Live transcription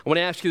I want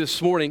to ask you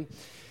this morning,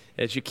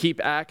 as you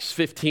keep Acts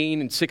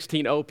 15 and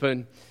 16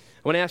 open, I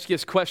want to ask you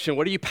this question.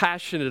 What are you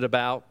passionate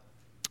about?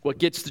 What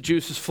gets the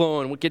juices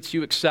flowing? What gets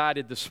you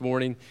excited this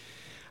morning?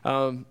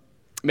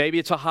 Maybe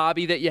it's a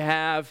hobby that you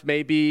have.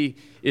 Maybe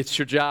it's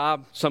your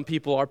job. Some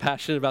people are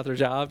passionate about their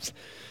jobs.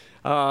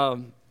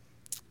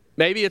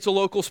 Maybe it's a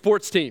local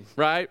sports team,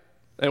 right?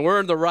 And we're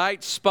in the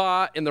right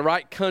spot in the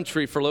right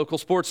country for local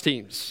sports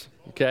teams,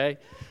 okay?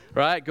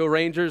 Right? Go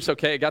Rangers.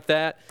 Okay, I got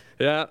that.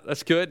 Yeah,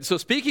 that's good. So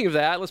speaking of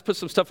that, let's put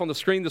some stuff on the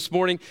screen this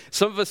morning.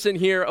 Some of us in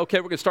here, okay,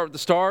 we're going to start with the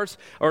Stars.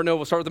 Or no,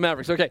 we'll start with the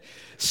Mavericks. Okay,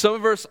 some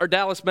of us are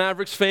Dallas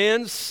Mavericks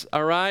fans,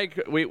 all right?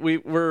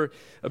 We're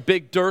a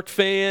big Dirk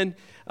fan.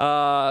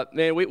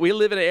 Man, we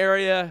live in an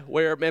area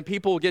where, man,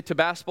 people get to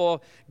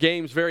basketball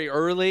games very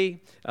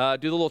early, do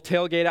the little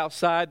tailgate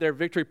outside there,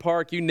 Victory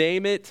Park, you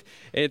name it.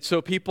 And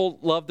so people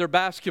love their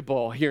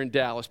basketball here in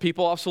Dallas.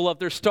 People also love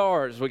their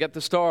Stars. We got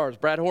the Stars,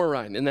 Brad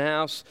Horrine in the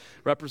house,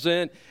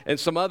 represent, and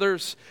some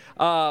others.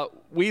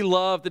 We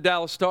love the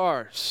Dallas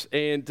Stars.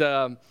 And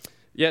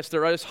yes,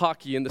 there is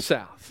hockey in the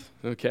South.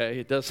 Okay,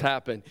 it does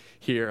happen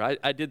here.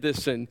 I did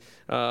this in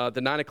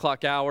the 9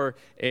 o'clock hour,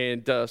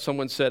 and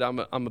someone said I'm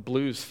a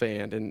Blues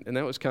fan, and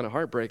that was kind of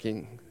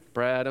heartbreaking.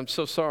 Brad, I'm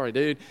so sorry,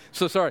 dude.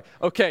 So sorry.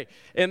 Okay,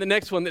 and the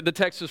next one, the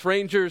Texas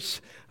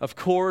Rangers, of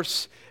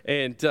course,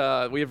 and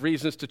we have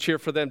reasons to cheer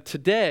for them.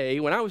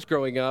 Today, when I was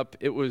growing up,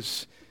 it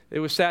was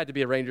sad to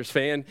be a Rangers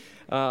fan.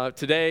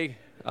 Today,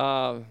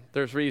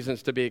 there's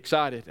reasons to be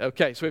excited.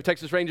 Okay, so we have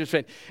Texas Rangers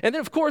fan. And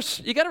then, of course,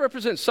 you got to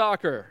represent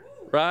soccer.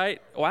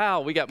 Right? Wow,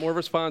 we got more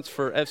response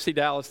for FC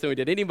Dallas than we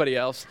did anybody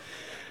else.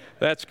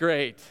 That's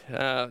great.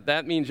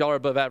 That means y'all are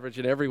above average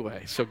in every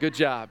way. So good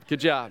job. Good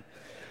job.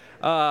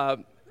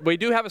 We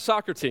do have a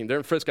soccer team. They're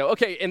in Frisco.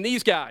 Okay, and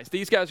these guys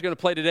are going to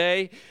play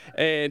today.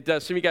 And some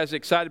of you guys are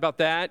excited about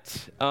that.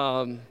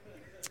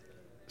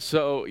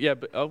 So, yeah,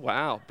 oh,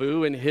 wow.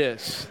 Boo and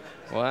hiss.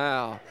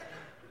 Wow.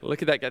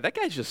 Look at that guy. That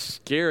guy's just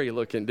scary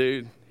looking,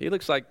 dude. He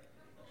looks like,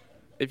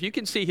 if you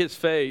can see his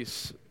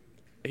face,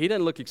 he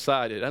doesn't look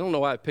excited. I don't know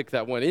why I picked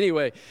that one.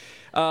 Anyway,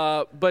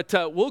 but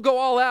we'll go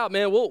all out,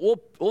 man. We'll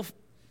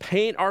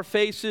paint our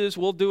faces.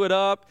 We'll do it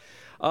up.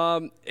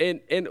 And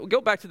go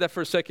back to that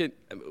for a second.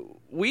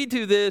 We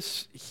do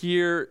this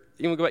here.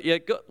 You want to go back? Yeah,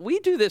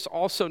 we do this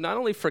also not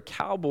only for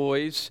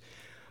Cowboys.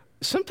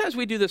 Sometimes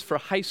we do this for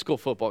high school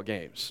football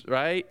games,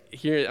 right?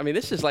 Here, I mean,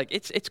 this is like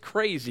it's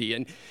crazy,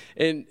 and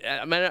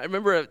I mean, I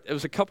remember it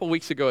was a couple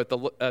weeks ago at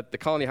the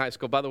Colony High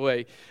School. By the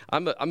way,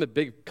 I'm a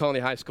big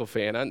Colony High School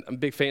fan. I'm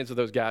big fans of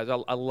those guys.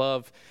 I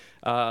love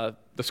the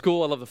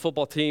school. I love the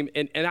football team,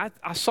 and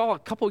I saw a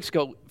couple weeks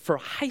ago for a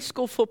high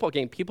school football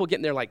game, people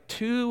getting there like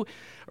 2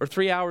 or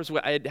 3 hours.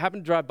 I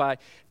happened to drive by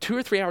 2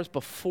 or 3 hours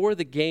before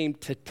the game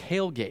to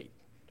tailgate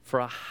for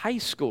a high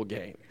school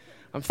game.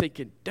 I'm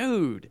thinking,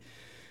 dude.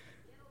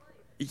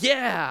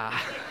 Yeah.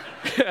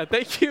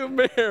 Thank you,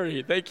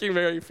 Mary. Thank you,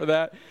 Mary, for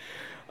that.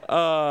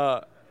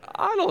 I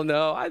don't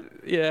know.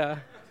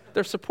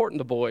 They're supporting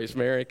the boys,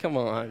 Mary. Come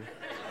on.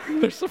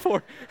 They're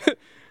support.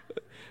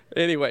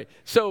 Anyway,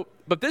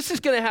 but this is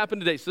going to happen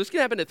today. So this is going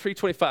to happen at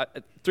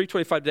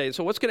 3:25 today. And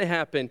so what's going to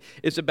happen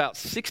is about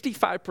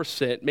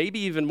 65%, maybe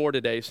even more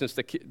today, since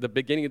the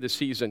beginning of the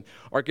season,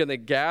 are going to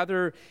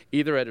gather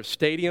either at a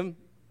stadium.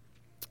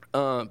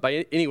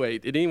 Anyway,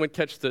 did anyone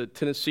catch the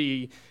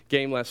Tennessee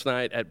game last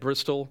night at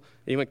Bristol?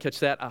 Anyone catch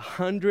that?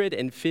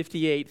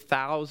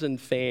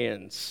 158,000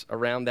 fans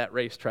around that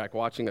racetrack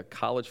watching a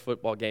college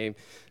football game,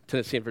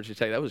 Tennessee and Virginia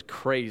Tech. That was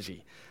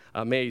crazy,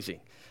 amazing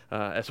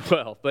as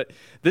well. But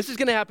this is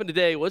going to happen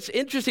today. What's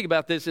interesting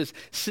about this is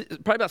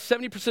probably about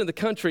 70% of the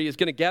country is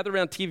going to gather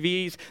around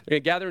TVs. They're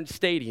going to gather in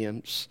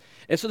stadiums.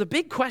 And so the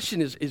big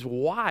question is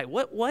why?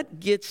 What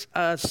gets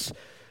us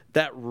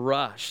that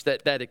rush,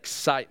 that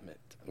excitement?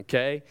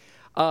 Okay,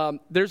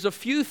 there's a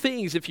few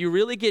things, if you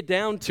really get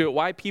down to it,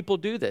 why people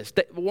do this.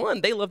 One,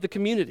 they love the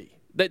community.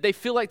 They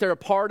feel like they're a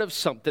part of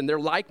something. They're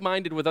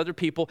like-minded with other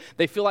people.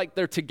 They feel like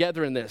they're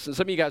together in this. And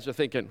some of you guys are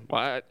thinking,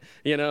 what?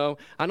 I don't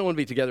want to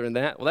be together in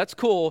that. Well, that's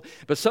cool,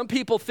 but some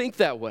people think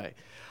that way.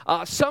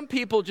 Some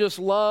people just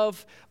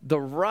love the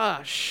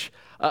rush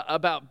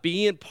about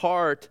being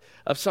part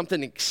of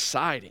something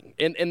exciting.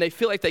 And they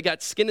feel like they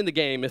got skin in the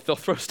game if they'll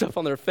throw stuff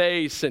on their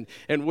face and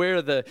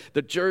wear the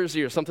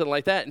jersey or something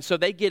like that. And so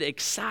they get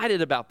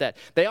excited about that.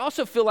 They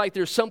also feel like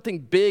there's something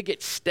big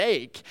at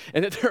stake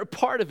and that they're a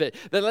part of it.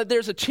 That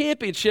there's a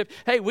championship.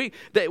 Hey,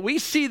 we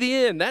see the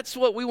end. That's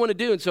what we want to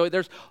do. And so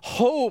there's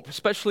hope,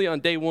 especially on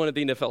day one of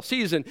the NFL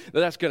season,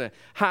 that's going to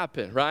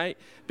happen, right?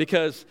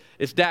 Because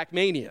it's Dak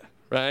Mania,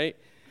 right?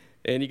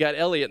 And you got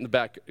Elliott in the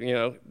back,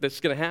 that's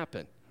going to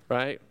happen.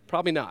 Right?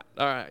 Probably not.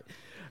 All right.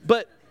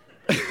 But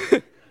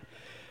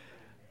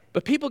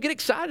but people get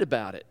excited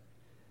about it.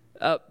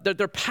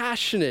 They're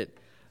passionate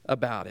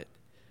about it.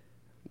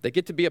 They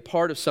get to be a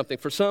part of something.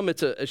 For some,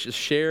 it's a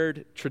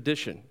shared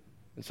tradition.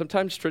 And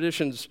sometimes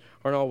traditions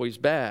aren't always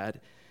bad,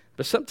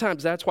 but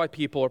sometimes that's why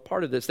people are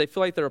part of this. They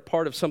feel like they're a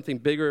part of something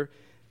bigger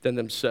than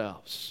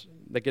themselves.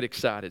 They get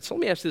excited. So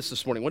let me ask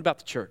this morning. What about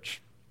the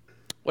church?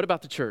 What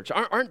about the church?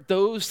 Aren't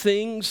those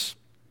things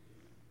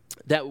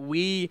that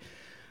we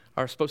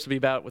are supposed to be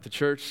about with the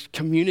church?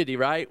 Community,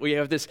 right? We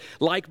have this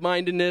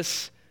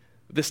like-mindedness,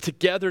 this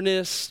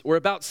togetherness. We're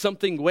about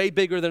something way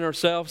bigger than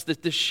ourselves,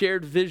 this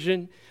shared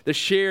vision, the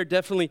shared,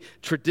 definitely,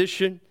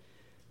 tradition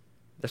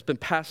that's been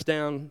passed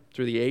down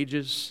through the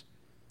ages.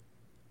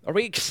 Are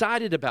we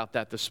excited about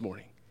that this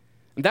morning?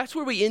 And that's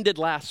where we ended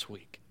last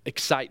week,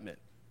 excitement,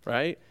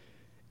 right?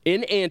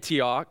 In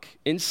Antioch,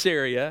 in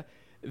Syria,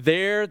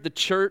 there the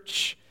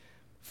church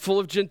full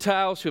of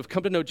Gentiles who have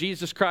come to know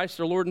Jesus Christ,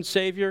 their Lord and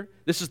Savior.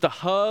 This is the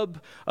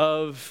hub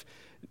of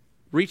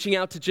reaching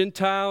out to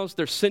Gentiles.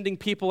 They're sending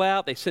people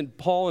out. They send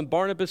Paul and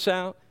Barnabas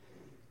out.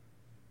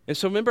 And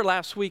so remember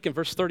last week in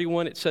verse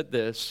 31, it said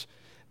this,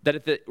 that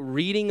at the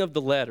reading of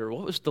the letter,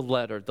 what was the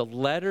letter? The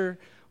letter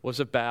was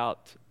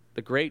about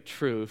the great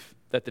truth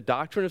that the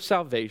doctrine of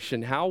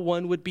salvation, how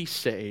one would be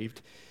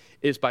saved,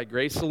 is by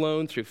grace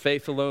alone, through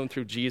faith alone,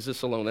 through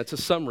Jesus alone. That's a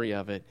summary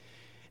of it.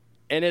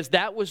 And as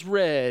that was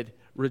read,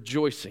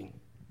 rejoicing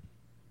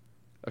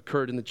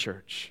occurred in the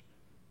church.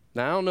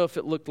 Now, I don't know if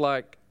it looked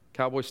like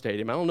Cowboy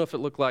Stadium. I don't know if it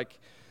looked like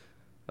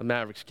a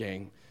Mavericks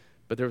game,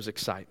 but there was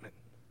excitement.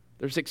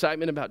 There's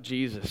excitement about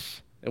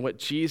Jesus and what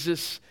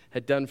Jesus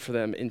had done for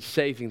them in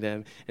saving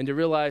them, and to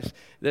realize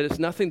that it's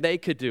nothing they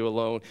could do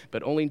alone,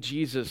 but only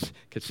Jesus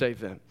could save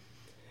them.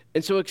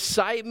 And so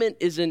excitement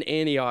is in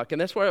Antioch,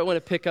 and that's where I want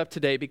to pick up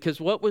today, because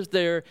what was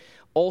their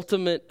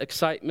ultimate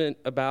excitement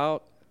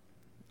about?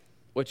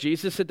 What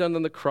Jesus had done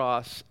on the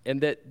cross,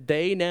 and that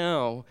they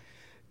now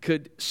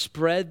could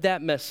spread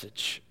that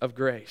message of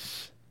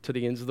grace to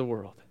the ends of the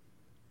world.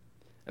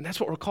 And that's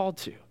what we're called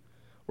to.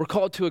 We're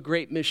called to a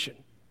great mission.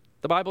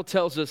 The Bible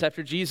tells us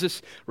after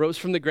Jesus rose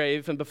from the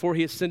grave and before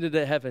he ascended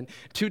to heaven,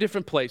 two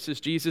different places,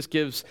 Jesus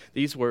gives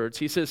these words.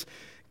 He says,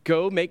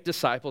 go make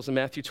disciples in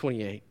Matthew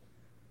 28.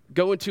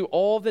 Go into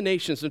all the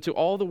nations, into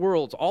all the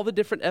worlds, all the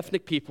different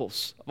ethnic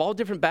peoples, of all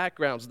different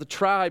backgrounds, the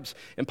tribes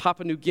in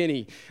Papua New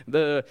Guinea,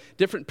 the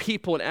different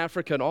people in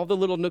Africa, and all the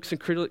little nooks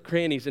and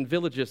crannies and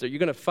villages that you're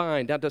going to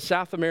find down to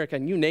South America,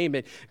 and you name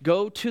it.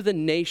 Go to the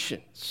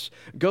nations.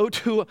 Go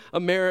to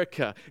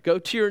America. Go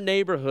to your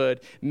neighborhood.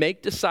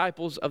 Make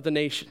disciples of the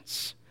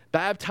nations.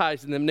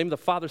 Baptizing them in the name of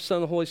the Father, Son,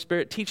 and the Holy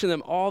Spirit, teaching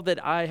them all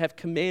that I have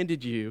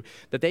commanded you,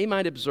 that they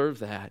might observe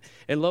that.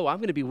 And lo, I'm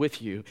going to be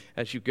with you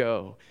as you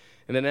go.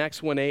 And then in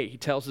Acts 1:8, he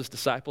tells his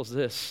disciples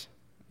this: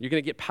 you're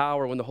going to get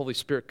power when the Holy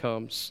Spirit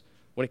comes,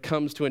 when it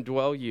comes to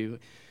indwell you.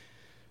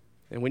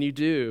 And when you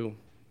do,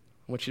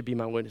 I want you to be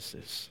my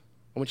witnesses.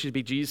 I want you to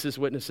be Jesus'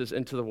 witnesses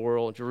into the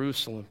world,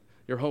 Jerusalem,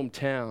 your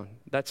hometown,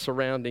 that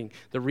surrounding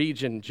the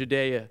region,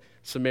 Judea,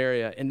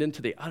 Samaria, and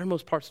into the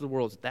uttermost parts of the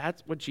world.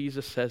 That's what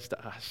Jesus says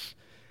to us.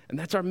 And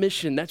that's our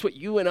mission. That's what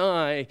you and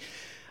I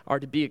are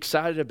to be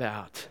excited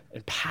about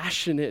and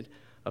passionate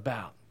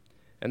about.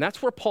 And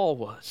that's where Paul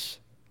was.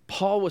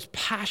 Paul was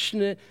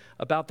passionate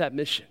about that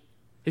mission.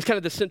 He's kind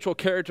of the central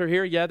character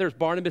here. Yeah, there's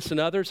Barnabas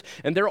and others,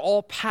 and they're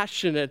all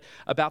passionate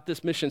about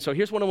this mission. So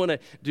here's what I want to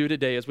do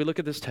today as we look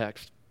at this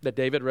text that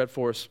David read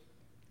for us.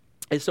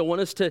 And so I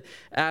want us to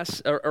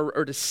ask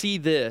or to see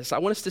this. I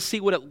want us to see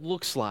what it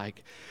looks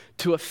like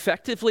to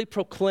effectively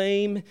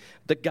proclaim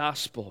the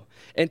gospel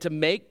and to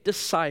make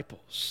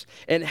disciples,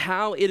 and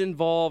how it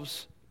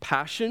involves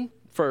passion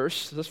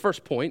first. That's the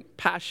first point,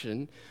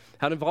 passion,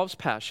 how it involves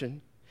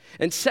passion.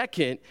 And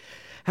second,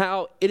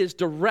 how it is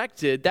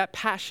directed, that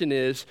passion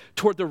is,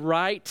 toward the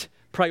right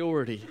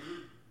priority.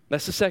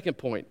 That's the second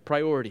point,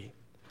 priority.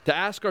 To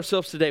ask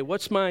ourselves today,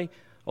 what's my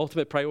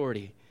ultimate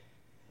priority?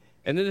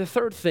 And then the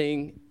third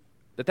thing,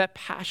 that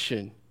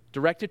passion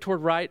directed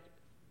toward right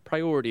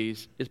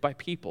priorities is by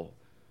people.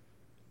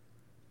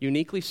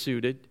 Uniquely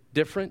suited,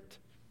 different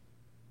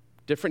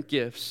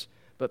gifts,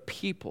 but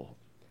people.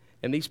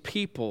 And these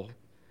people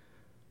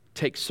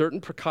take certain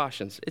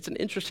precautions. It's an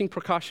interesting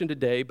precaution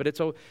today, but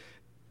it's a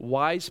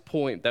wise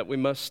point that we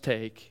must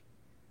take.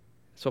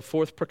 So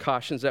fourth,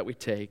 precautions that we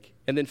take.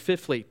 And then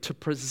fifthly, to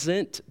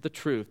present the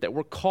truth, that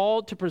we're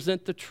called to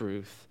present the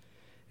truth.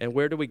 And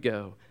where do we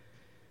go?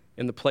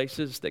 In the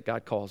places that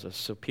God calls us.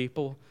 So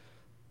people,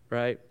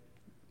 right?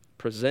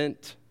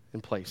 Present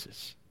in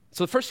places.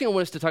 So the first thing I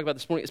want us to talk about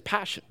this morning is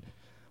passion.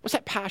 What's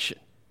that passion?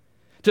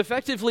 To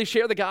effectively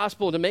share the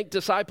gospel, to make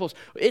disciples,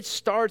 it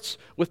starts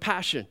with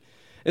passion.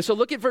 And so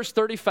look at verse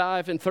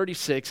 35 and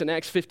 36 in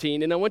Acts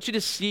 15, and I want you to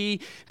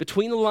see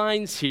between the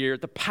lines here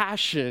the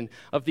passion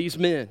of these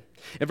men.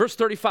 In verse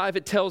 35,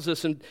 it tells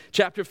us in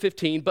chapter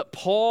 15, but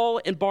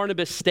Paul and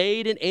Barnabas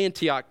stayed in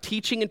Antioch,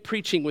 teaching and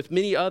preaching with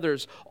many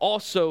others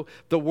also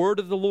the word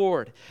of the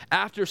Lord.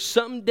 After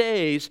some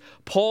days,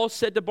 Paul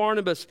said to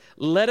Barnabas,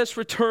 let us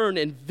return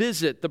and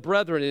visit the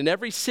brethren in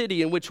every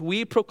city in which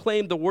we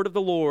proclaim the word of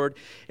the Lord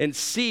and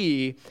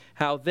see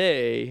how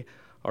they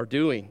are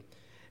doing.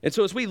 And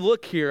so as we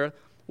look here,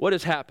 what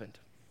has happened?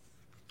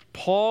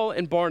 Paul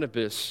and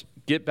Barnabas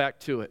get back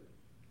to it.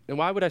 And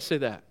why would I say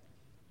that?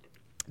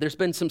 There's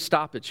been some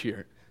stoppage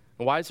here.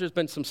 And why has there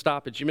been some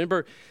stoppage? You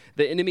remember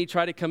the enemy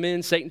tried to come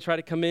in, Satan tried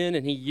to come in,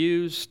 and he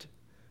used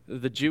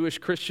the Jewish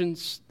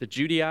Christians, the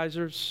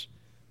Judaizers,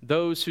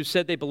 those who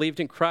said they believed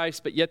in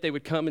Christ, but yet they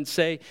would come and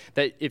say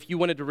that if you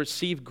wanted to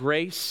receive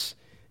grace,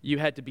 you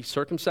had to be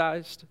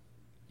circumcised.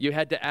 You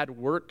had to add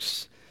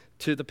works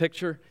to the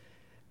picture.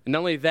 And not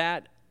only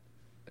that,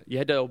 you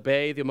had to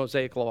obey the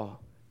Mosaic law.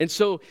 And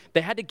so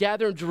they had to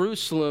gather in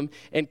Jerusalem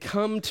and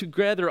come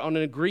together on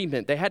an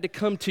agreement. They had to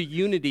come to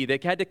unity. They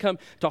had to come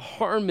to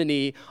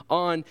harmony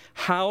on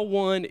how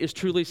one is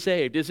truly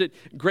saved. Is it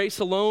grace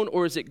alone,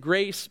 or is it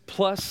grace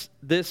plus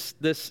this,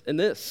 and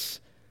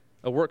this?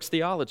 A works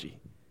theology.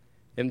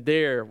 And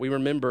there we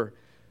remember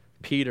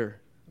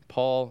Peter,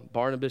 Paul,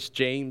 Barnabas,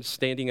 James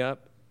standing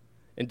up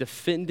and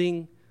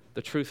defending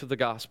the truth of the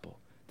gospel,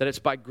 that it's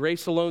by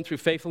grace alone, through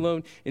faith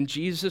alone, in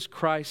Jesus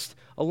Christ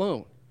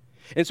alone.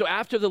 And so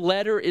after the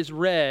letter is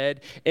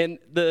read and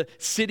the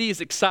city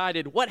is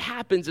excited, what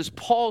happens is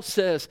Paul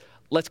says,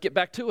 let's get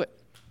back to it.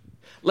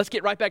 Let's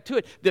get right back to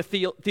it. The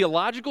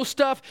theological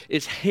stuff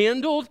is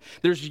handled.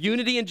 There's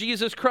unity in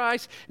Jesus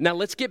Christ. Now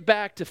let's get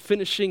back to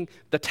finishing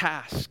the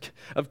task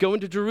of going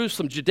to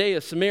Jerusalem,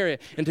 Judea, Samaria,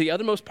 and to the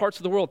othermost parts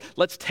of the world.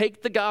 Let's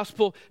take the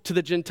gospel to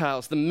the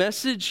Gentiles. The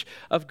message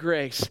of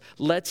grace,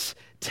 let's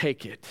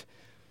take it.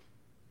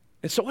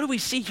 And so what do we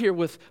see here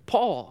with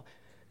Paul?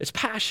 It's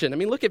passion. I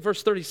mean, look at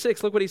verse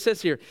 36. Look what he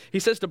says here. He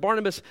says to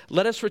Barnabas,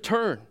 let us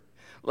return.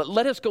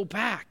 Let us go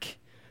back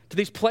to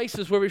these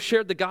places where we've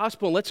shared the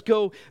gospel, and let's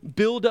go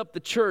build up the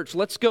church.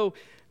 Let's go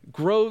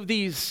grow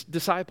these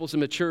disciples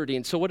in maturity.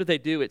 And so what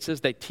do? It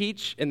says they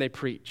teach and they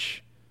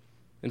preach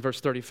in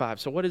verse 35.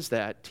 So what is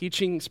that?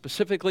 Teaching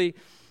specifically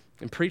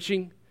and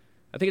preaching?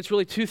 I think it's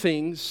really two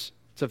things.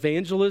 It's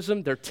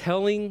evangelism. They're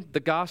telling the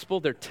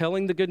gospel. They're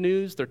telling the good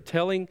news. They're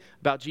telling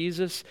about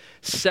Jesus.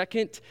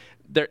 Second,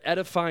 they're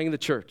edifying the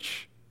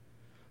church.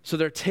 So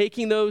they're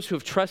taking those who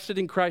have trusted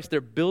in Christ,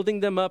 they're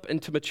building them up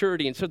into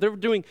maturity. And so they're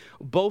doing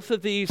both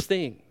of these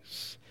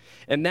things.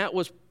 And that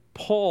was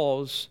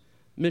Paul's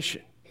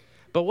mission.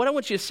 But what I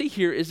want you to see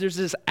here is there's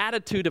this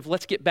attitude of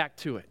let's get back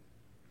to it.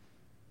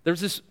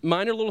 There's this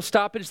minor little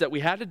stoppage that we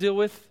had to deal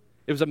with.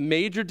 It was a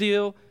major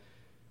deal.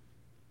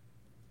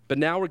 But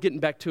now we're getting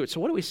back to it.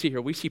 So what do we see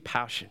here? We see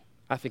passion,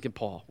 I think, in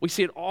Paul. We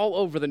see it all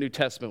over the New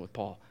Testament with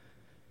Paul.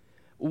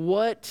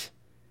 What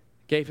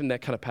gave him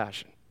that kind of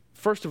passion?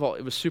 First of all,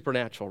 it was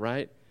supernatural,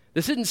 right?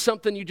 This isn't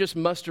something you just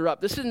muster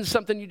up. This isn't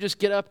something you just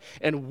get up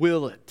and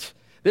will it.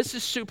 This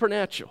is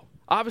supernatural.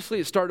 Obviously,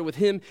 it started with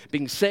him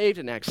being saved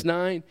in Acts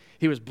 9.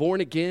 He was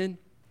born again.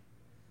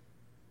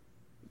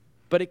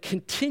 But it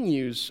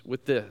continues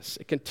with this.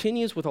 It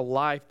continues with a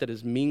life that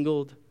is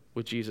mingled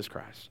with Jesus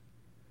Christ.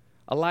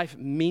 A life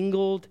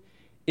mingled,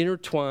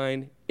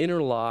 intertwined,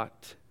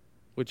 interlocked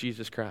with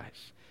Jesus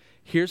Christ.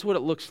 Here's what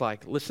it looks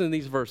like. Listen to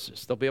these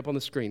verses. They'll be up on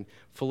the screen.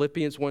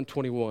 Philippians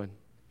 1:21.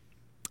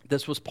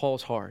 This was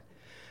Paul's heart.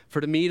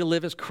 For to me to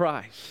live is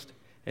Christ,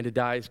 and to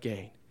die is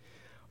gain.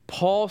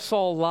 Paul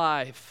saw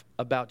life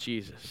about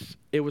Jesus.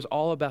 It was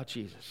all about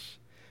Jesus.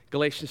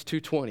 Galatians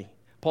 2:20.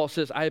 Paul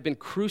says, I have been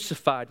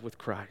crucified with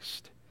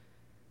Christ.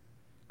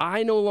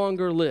 I no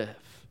longer live.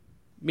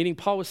 Meaning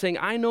Paul was saying,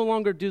 I no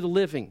longer do the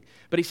living.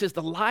 But he says,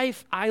 the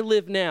life I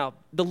live now,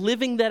 the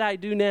living that I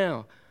do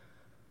now,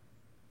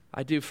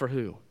 I do for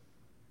who?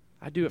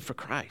 I do it for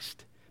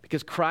Christ.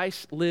 Because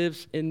Christ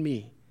lives in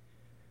me.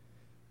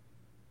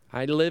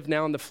 I live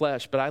now in the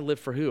flesh, but I live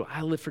for who?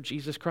 I live for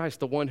Jesus Christ,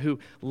 the one who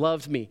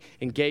loved me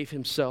and gave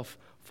himself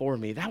for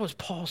me. That was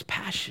Paul's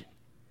passion.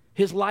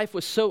 His life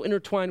was so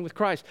intertwined with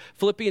Christ.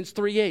 Philippians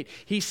 3:8,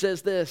 he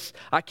says this,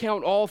 I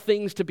count all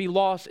things to be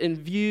lost in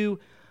view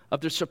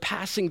of the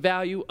surpassing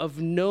value of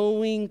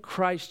knowing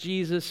Christ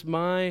Jesus,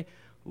 my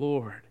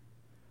Lord.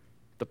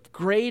 The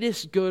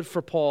greatest good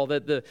for Paul,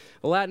 that the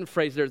Latin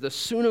phrase there, the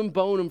sunum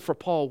bonum for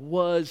Paul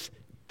was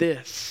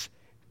this,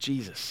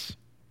 Jesus.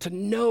 To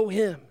know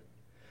him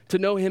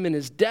in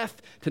his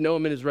death, to know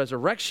him in his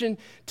resurrection,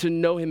 to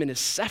know him in his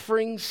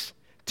sufferings,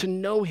 to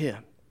know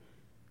him.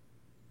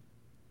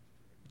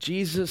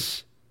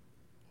 Jesus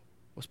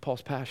was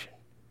Paul's passion.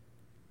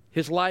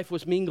 His life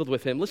was mingled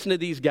with him. Listen to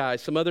these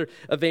guys, some other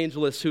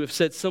evangelists who have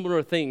said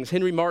similar things.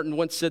 Henry Martin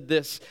once said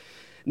this,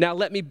 now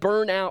let me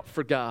burn out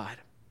for God.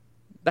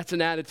 That's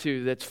an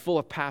attitude that's full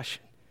of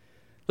passion.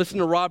 Listen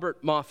to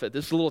Robert Moffat.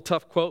 This is a little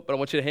tough quote, but I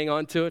want you to hang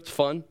on to it. It's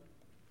fun.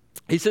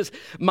 He says,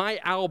 my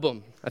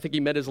album, I think he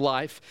meant his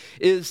life,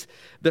 is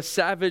the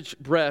savage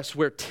breast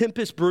where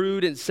tempest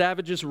brewed and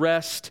savages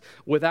rest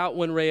without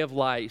one ray of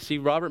light. See,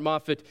 Robert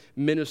Moffat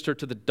ministered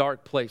to the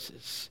dark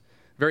places,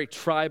 very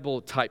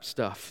tribal type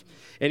stuff.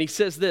 And he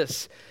says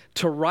this,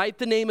 to write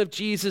the name of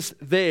Jesus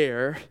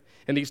there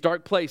in these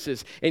dark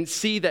places and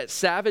see that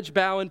savage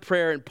bow in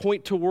prayer and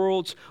point to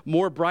worlds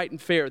more bright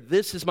and fair.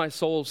 This is my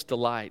soul's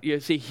delight. You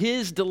see,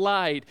 his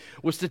delight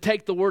was to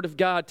take the word of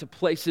God to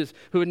places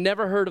who had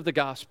never heard of the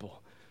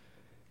gospel.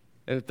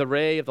 And that the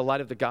ray of the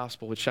light of the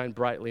gospel would shine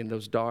brightly in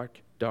those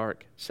dark,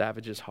 dark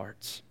savages'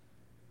 hearts.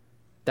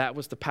 That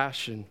was the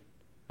passion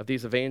of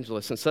these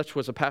evangelists. And such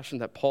was a passion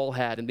that Paul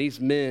had and these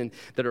men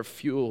that are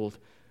fueled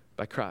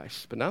by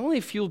Christ. But not only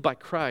fueled by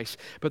Christ,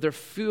 but they're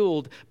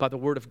fueled by the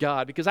Word of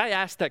God. Because I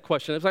asked that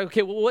question. I was like,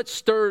 okay, well, what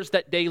stirs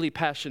that daily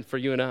passion for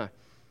you and I?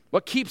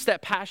 What keeps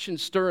that passion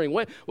stirring?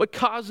 What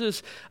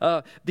causes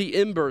the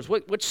embers?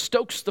 What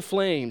stokes the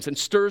flames and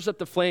stirs up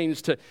the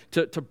flames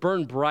to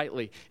burn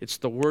brightly? It's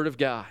the Word of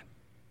God.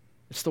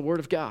 It's the Word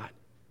of God.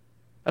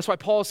 That's why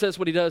Paul says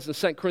what he does in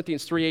 2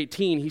 Corinthians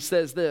 3:18. He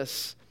says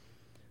this,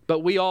 "But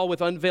we all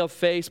with unveiled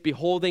face,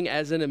 beholding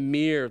as in a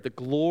mirror the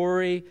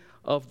glory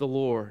of the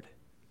Lord."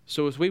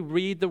 So as we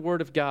read the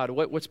Word of God,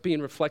 what's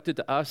being reflected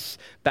to us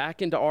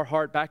back into our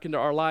heart, back into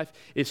our life,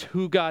 is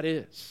who God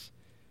is.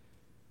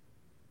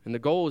 And the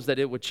goal is that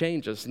it would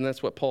change us. And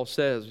that's what Paul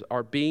says,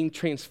 are being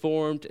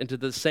transformed into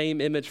the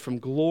same image from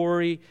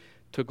glory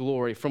to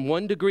glory. From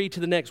one degree to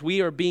the next, we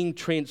are being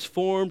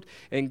transformed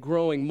and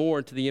growing more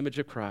into the image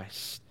of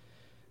Christ.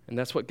 And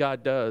that's what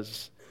God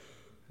does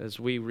as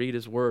we read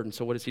His Word. And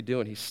so what is He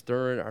doing? He's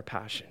stirring our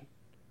passion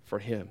for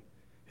Him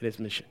and His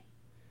mission.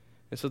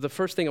 And so the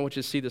first thing I want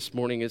you to see this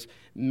morning is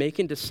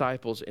making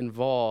disciples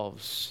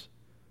involves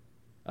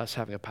us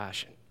having a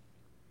passion.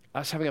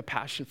 Us having a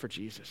passion for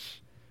Jesus.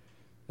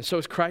 And so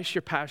is Christ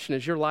your passion?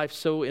 Is your life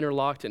so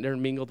interlocked and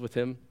intermingled with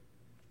Him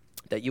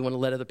that you want to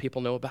let other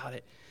people know about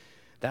it?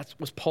 That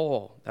was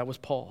Paul.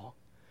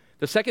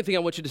 The second thing I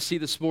want you to see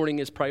this morning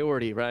is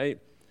priority, right?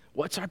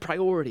 What's our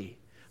priority?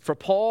 For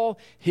Paul,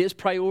 his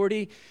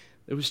priority,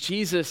 it was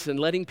Jesus and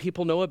letting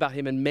people know about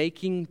Him and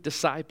making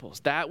disciples.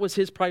 That was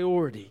his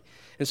priority.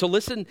 And so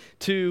listen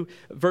to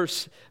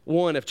verse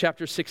 1 of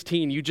chapter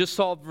 16. You just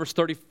saw verse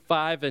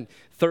 35 and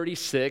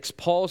 36.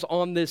 Paul's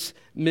on this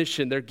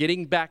mission. They're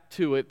getting back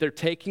to it. They're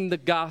taking the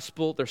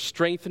gospel. They're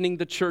strengthening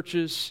the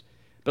churches.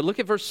 But look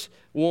at verse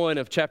 1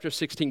 of chapter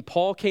 16.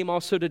 Paul came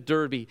also to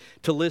Derbe,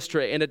 to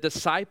Lystra, and a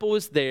disciple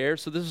was there.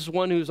 So this is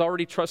one who's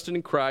already trusted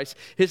in Christ.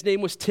 His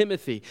name was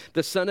Timothy,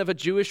 the son of a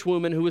Jewish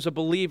woman who was a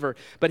believer.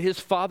 But his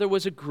father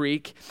was a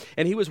Greek,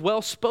 and he was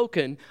well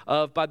spoken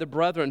of by the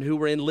brethren who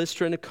were in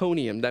Lystra and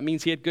Iconium. That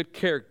means he had good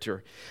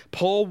character.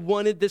 Paul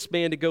wanted this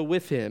man to go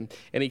with him,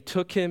 and he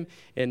took him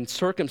and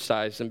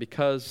circumcised him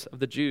because of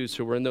the Jews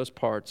who were in those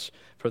parts,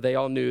 for they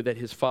all knew that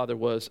his father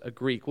was a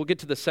Greek. We'll get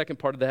to the second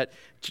part of that,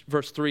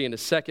 verse 3, in a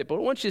second. But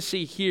what I want you to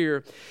see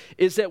here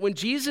is that when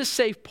Jesus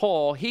saved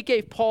Paul, He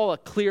gave Paul a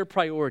clear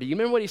priority. You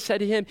remember what He said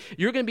to him?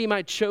 You're going to be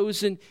my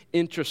chosen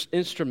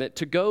instrument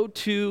to go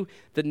to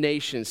the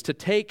nations, to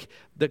take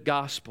the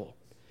gospel.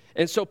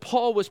 And so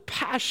Paul was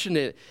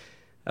passionate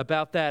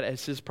about that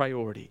as his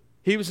priority.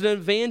 He was an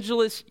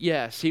evangelist,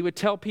 yes. He would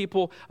tell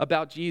people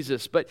about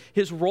Jesus, but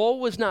his role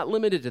was not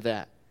limited to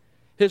that.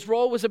 His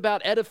role was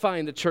about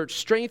edifying the church,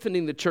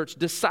 strengthening the church,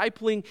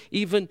 discipling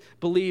even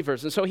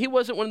believers. And so he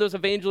wasn't one of those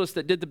evangelists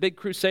that did the big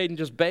crusade and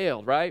just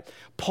bailed, right?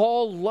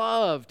 Paul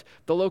loved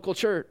the local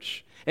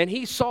church. And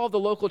he saw the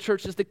local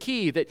church as the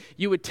key, that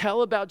you would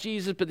tell about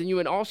Jesus, but then you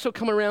would also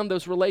come around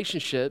those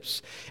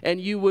relationships and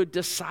you would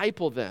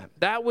disciple them.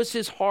 That was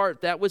his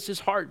heart. That was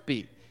his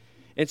heartbeat.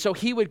 And so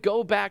he would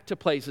go back to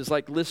places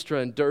like Lystra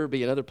and Derbe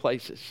and other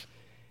places,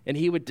 and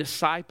he would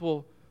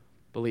disciple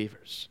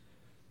believers.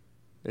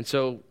 And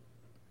so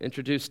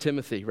introduce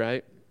Timothy,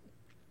 right?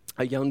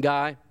 A young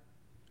guy,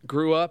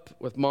 grew up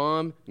with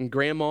mom and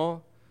grandma.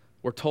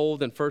 We're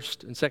told in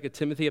 1st and 2nd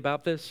Timothy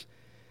about this,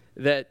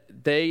 that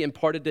they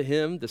imparted to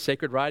him the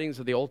sacred writings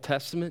of the Old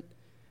Testament.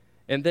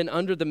 And then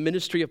under the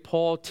ministry of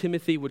Paul,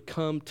 Timothy would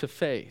come to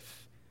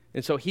faith.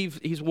 And so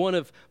he's one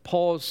of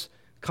Paul's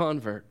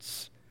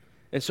converts.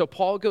 And so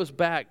Paul goes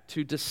back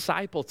to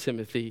disciple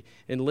Timothy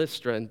in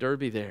Lystra and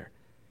Derbe there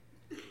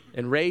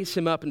and raise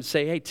him up and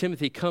say, hey,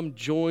 Timothy, come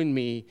join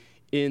me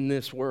in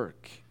this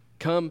work.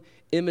 Come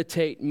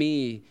imitate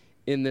me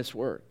in this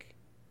work.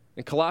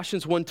 In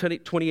Colossians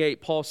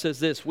 1:28, Paul says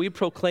this, we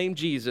proclaim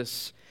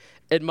Jesus,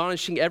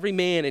 admonishing every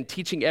man and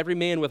teaching every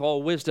man with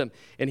all wisdom.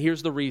 And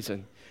here's the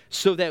reason,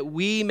 so that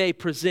we may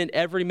present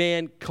every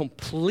man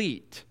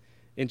complete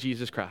in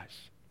Jesus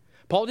Christ.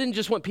 Paul didn't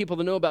just want people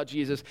to know about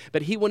Jesus,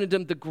 but he wanted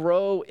them to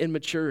grow in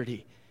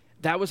maturity.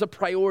 That was a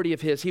priority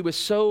of his. He was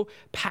so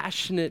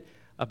passionate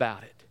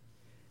about it.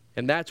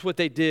 And that's what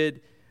they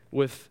did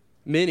with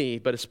many,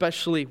 but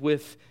especially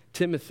with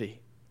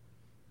Timothy.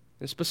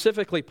 And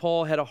specifically,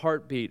 Paul had a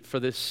heartbeat for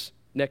this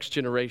next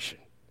generation.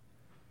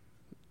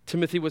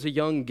 Timothy was a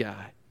young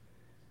guy,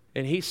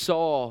 and he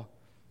saw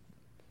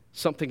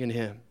something in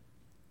him.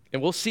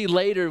 And we'll see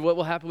later what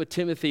will happen with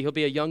Timothy. He'll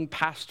be a young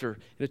pastor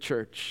in a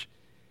church.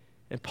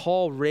 And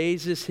Paul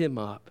raises him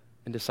up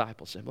and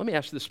disciples him. Let me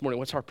ask you this morning,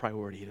 what's our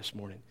priority this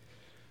morning?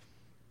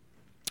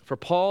 For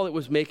Paul, it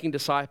was making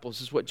disciples.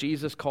 This is what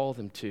Jesus called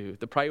him to.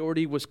 The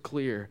priority was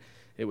clear.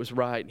 It was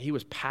right. He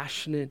was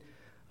passionate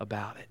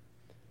about it.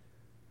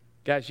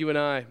 Guys, you and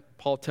I,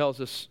 Paul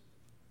tells us,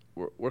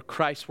 we're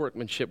Christ's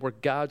workmanship. We're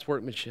God's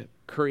workmanship.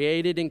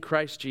 Created in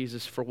Christ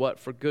Jesus for what?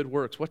 For good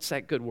works. What's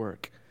that good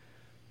work?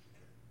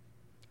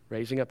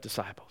 Raising up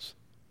disciples.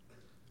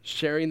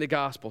 Sharing the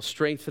gospel.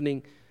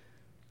 Strengthening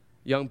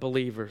young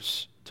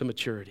believers to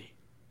maturity.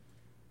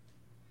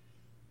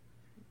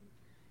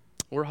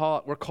 We're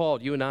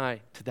called, you and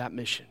I, to that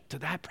mission, to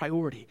that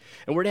priority.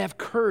 And we're to have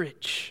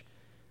courage.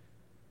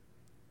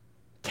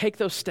 Take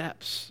those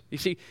steps. You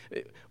see,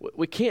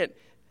 we can't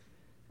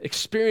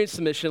experience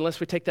the mission unless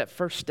we take that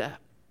first step.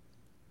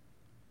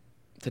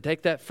 to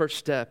take that first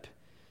step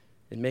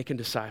in making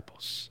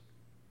disciples.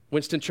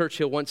 Winston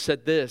Churchill once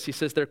said this. He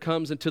says, "There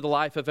comes into the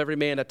life of every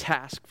man a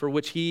task for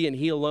which he and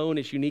he alone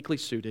is uniquely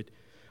suited.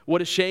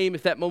 What a shame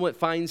if that moment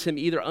finds him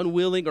either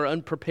unwilling or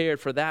unprepared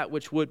for that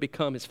which would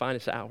become his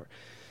finest hour."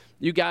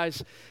 You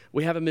guys,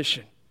 we have a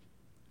mission.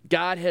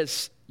 God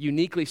has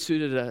uniquely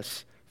suited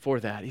us for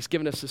that. He's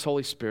given us His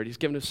Holy Spirit. He's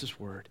given us His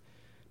Word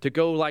to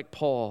go like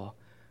Paul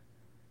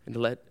and to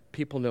let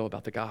people know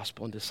about the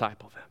gospel and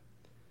disciple them.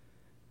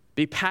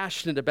 Be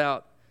passionate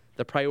about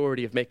the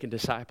priority of making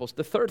disciples.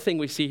 The third thing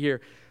we see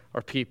here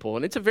are people,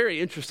 and it's a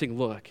very interesting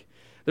look.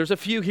 There's a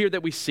few here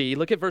that we see.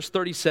 Look at verse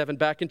 37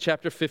 back in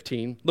chapter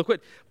 15. Look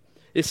what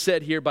is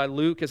said here by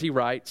Luke as he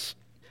writes.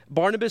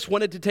 Barnabas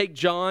wanted to take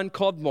John,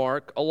 called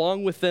Mark,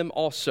 along with them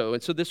also.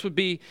 And so this would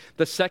be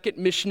the second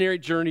missionary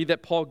journey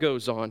that Paul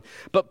goes on.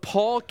 But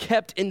Paul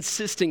kept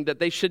insisting that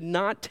they should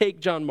not take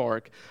John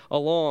Mark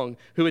along,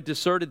 who had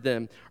deserted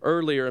them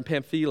earlier in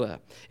Pamphylia.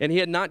 And he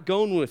had not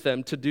gone with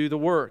them to do the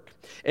work.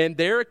 And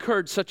there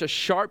occurred such a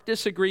sharp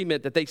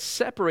disagreement that they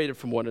separated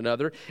from one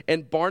another.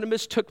 And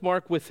Barnabas took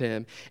Mark with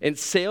him and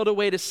sailed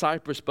away to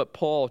Cyprus. But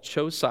Paul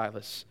chose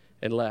Silas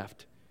and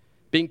left,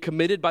 being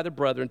committed by the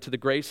brethren to the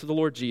grace of the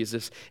Lord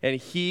Jesus. And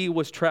he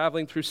was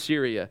traveling through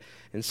Syria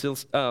and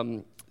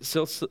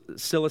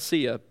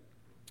Cilicia,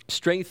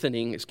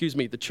 strengthening,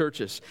 the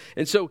churches.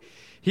 And so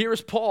here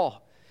is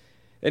Paul,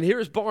 and here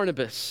is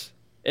Barnabas,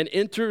 and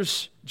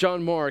enters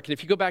John Mark. And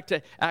if you go back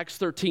to Acts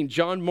 13,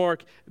 John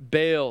Mark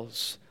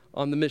bails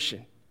on the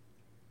mission.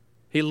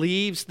 He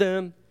leaves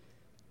them,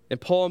 and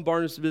Paul and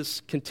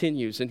Barnabas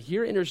continues. And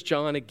here enters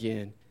John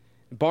again.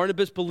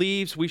 Barnabas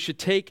believes we should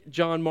take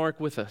John Mark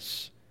with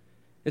us.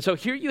 And so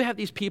here you have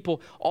these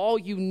people all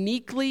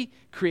uniquely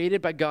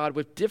created by God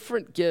with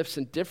different gifts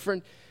and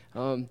different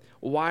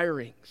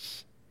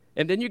wirings.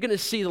 And then you're going to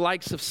see the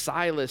likes of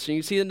Silas, and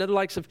you see the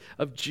likes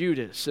of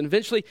Judas. And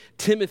eventually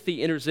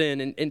Timothy enters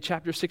in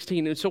chapter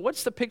 16. And so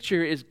what's the picture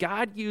here is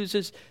God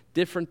uses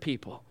different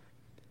people.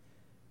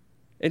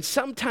 And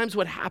sometimes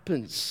what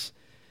happens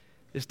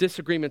is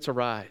disagreements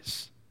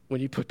arise when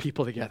you put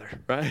people together,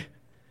 right?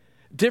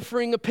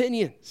 Differing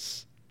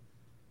opinions.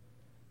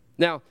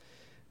 Now,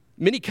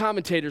 many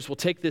commentators will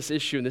take this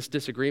issue and this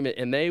disagreement,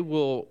 and they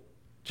will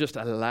just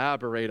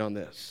elaborate on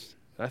this.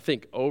 I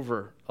think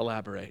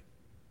over-elaborate.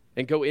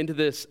 And go into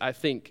this, I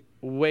think,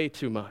 way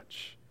too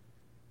much.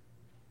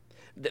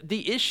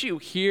 The issue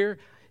here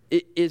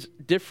is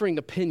differing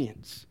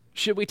opinions.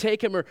 Should we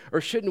take him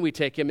or shouldn't we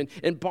take him?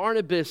 And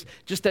Barnabas,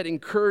 just that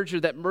encourager,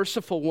 that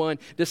merciful one,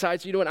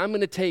 decides, you know what, I'm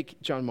going to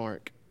take John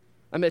Mark.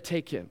 I'm going to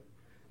take him.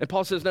 And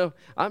Paul says, no,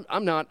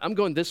 I'm not. I'm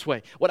going this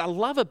way. What I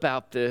love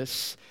about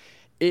this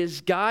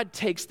is God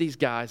takes these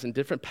guys in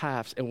different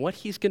paths, and what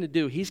he's going to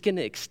do, he's going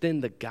to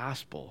extend the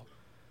gospel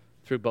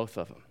through both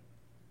of them,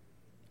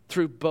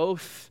 through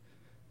both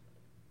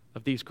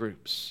of these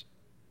groups.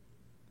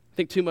 I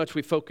think too much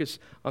we focus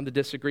on the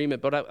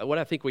disagreement, but what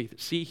I think we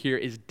see here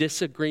is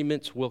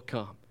disagreements will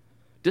come.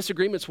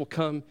 Disagreements will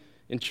come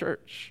in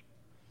church.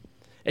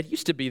 It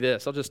used to be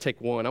this. I'll just take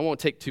one. I won't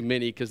take too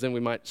many because then we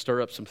might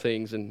stir up some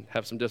things and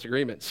have some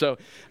disagreements. So,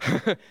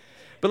 but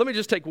let me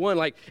just take one.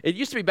 Like, it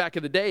used to be back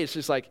in the day, it's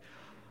just like,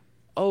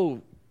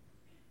 oh,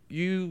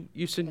 you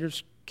send your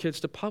kids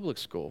to public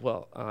school.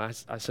 Well, I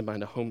send mine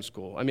to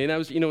homeschool. I mean,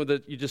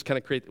 you just kind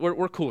of create,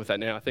 we're cool with that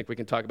now. I think we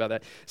can talk about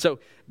that. So,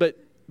 but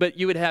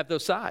you would have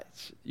those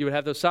sides. You would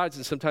have those sides,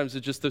 and sometimes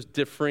it's just those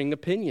differing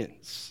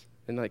opinions.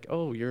 And like,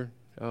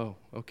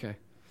 okay.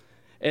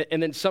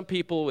 And then some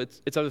people,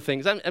 it's other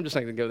things. I'm just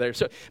not going to go there.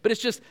 So, but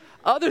it's just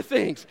other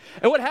things.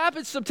 And what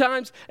happens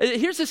sometimes,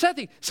 here's the sad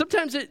thing.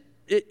 Sometimes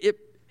it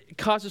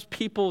causes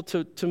people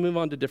to move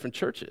on to different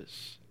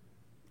churches.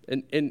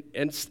 And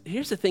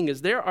here's the thing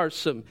is there are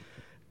some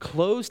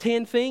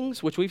closed-hand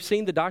things, which we've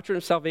seen the doctrine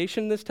of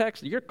salvation in this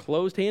text. You're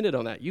closed-handed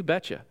on that. You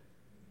betcha.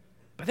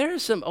 But there are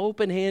some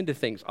open-handed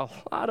things, a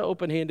lot of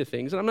open-handed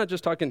things. And I'm not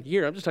just talking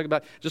here. I'm just talking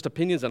about just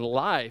opinions in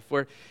life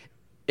where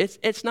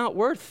it's not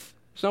worth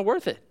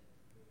it.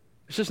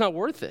 It's just not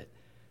worth it.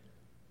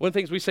 One of the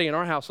things we say in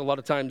our house a lot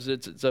of times,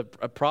 it's a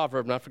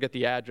proverb, and I forget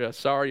the address,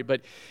 sorry,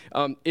 but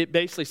it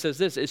basically says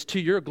this: it's to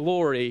your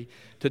glory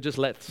to just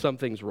let some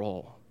things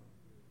roll,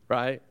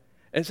 right?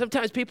 And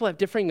sometimes people have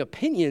differing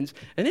opinions,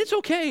 and it's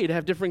okay to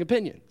have differing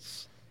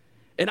opinions.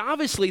 And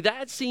obviously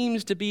that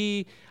seems to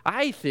be,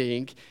 I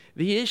think,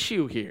 the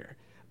issue here.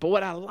 But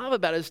what I love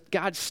about it is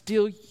God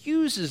still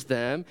uses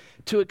them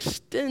to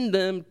extend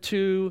them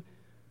to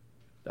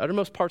the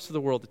uttermost parts of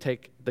the world to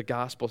take the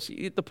gospel.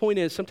 See, the point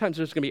is, sometimes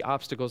there's going to be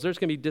obstacles. There's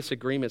going to be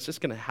disagreements. It's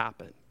going to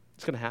happen.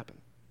 It's going to happen.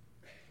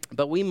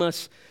 But we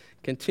must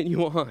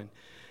continue on.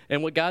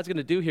 And what God's going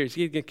to do here is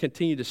he's going to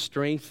continue to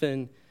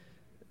strengthen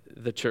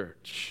the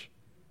church.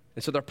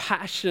 And so they're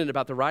passionate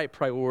about the right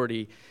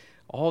priority.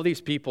 All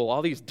these people,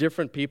 all these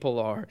different people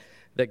are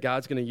that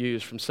God's going to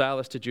use, from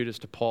Silas to Judas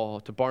to Paul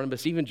to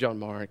Barnabas, even John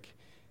Mark,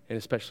 and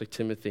especially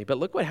Timothy. But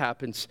look what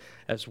happens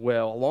as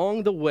well.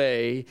 Along the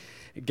way,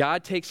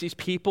 God takes these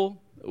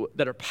people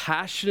that are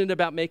passionate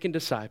about making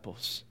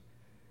disciples,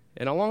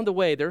 And along the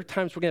way, there are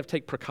times we're going to have to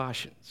take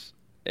precautions.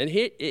 And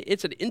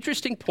it's an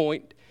interesting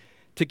point.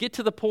 To get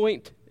to the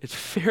point, it's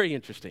very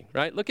interesting,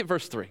 right? Look at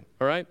verse 3,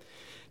 all right?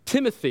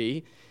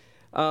 Timothy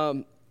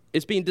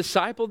is being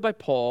discipled by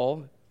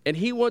Paul, and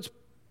he wants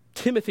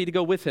Timothy to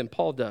go with him.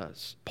 Paul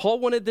does. Paul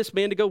wanted this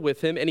man to go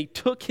with him, and he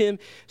took him,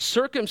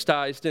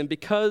 circumcised him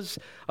because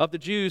of the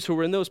Jews who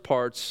were in those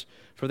parts,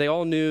 for they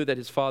all knew that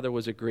his father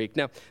was a Greek.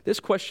 Now,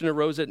 this question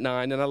arose at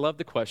 9, and I love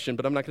the question,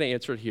 but I'm not going to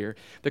answer it here.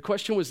 The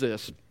question was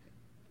this: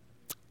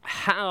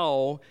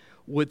 how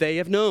would they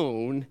have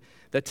known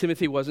that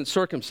Timothy wasn't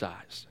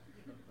circumcised?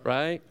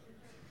 Right?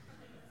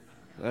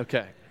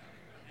 Okay.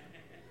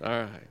 All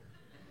right.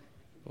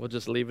 We'll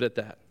just leave it at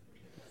that.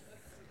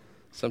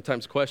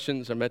 Sometimes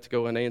questions are meant to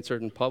go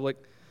unanswered in public,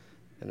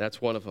 and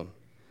that's one of them.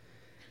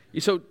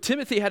 So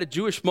Timothy had a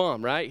Jewish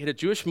mom, right? He had a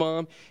Jewish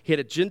mom. He had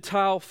a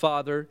Gentile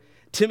father.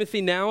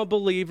 Timothy, now a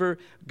believer,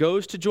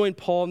 goes to join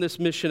Paul in this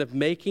mission of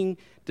making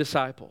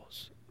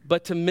disciples.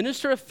 But to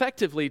minister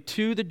effectively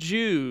to the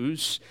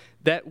Jews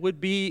that would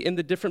be in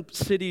the different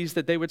cities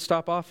that they would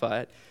stop off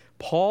at,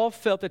 Paul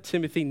felt that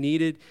Timothy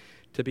needed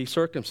to be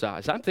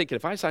circumcised. I'm thinking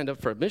if I signed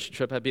up for a mission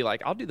trip, I'd be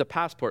like, I'll do the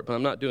passport, but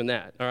I'm not doing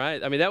that, all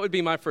right? I mean, that would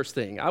be my first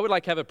thing. I would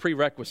have a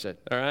prerequisite,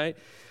 all right?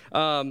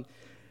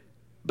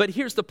 But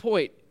here's the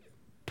point.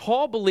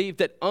 Paul believed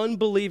that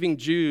unbelieving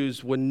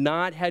Jews would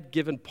not have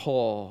given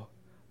Paul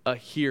a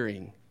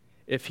hearing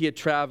if he had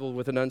traveled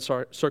with an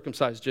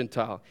uncircumcised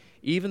Gentile,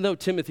 even though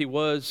Timothy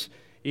was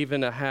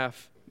even a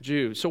half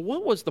Jew. So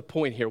what was the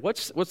point here?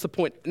 What's the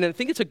point? And I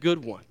think it's a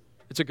good one.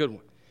 It's a good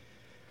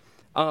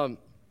one.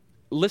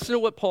 Listen to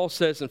what Paul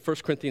says in 1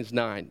 Corinthians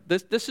 9.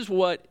 This is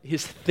what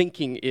his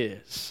thinking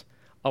is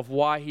of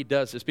why he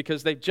does this,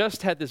 because they've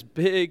just had this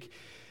big,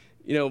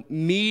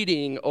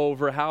 meeting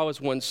over how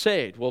is one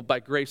saved. Well, by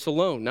grace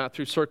alone, not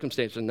through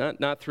circumstances,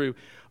 not through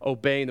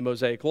obeying the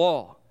Mosaic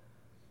law.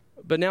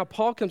 But now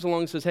Paul comes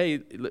along and says, hey,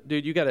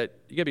 dude, you gotta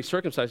be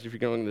circumcised if you're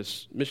going on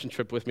this mission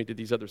trip with me to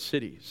these other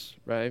cities,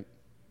 right?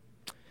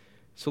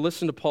 So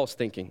listen to Paul's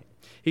thinking.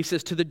 He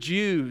says, to the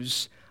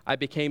Jews, I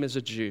became as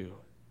a Jew,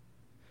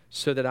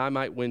 so that I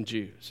might win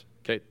Jews.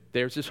 Okay,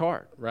 there's his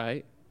heart,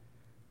 right?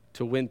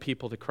 To win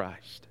people to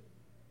Christ.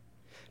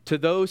 To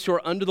those who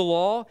are under the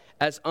law,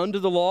 as under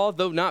the law,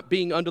 though not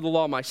being under the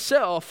law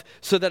myself,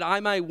 so that I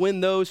might win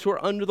those who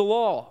are under the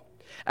law.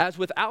 As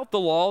without the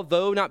law,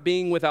 though not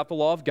being without the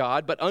law of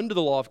God, but under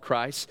the law of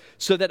Christ,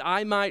 so that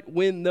I might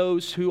win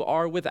those who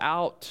are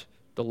without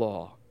the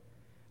law.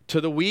 To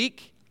the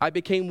weak, I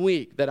became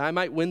weak, that I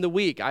might win the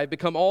weak. I have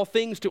become all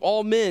things to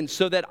all men,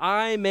 so that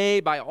I may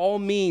by all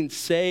means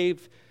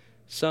save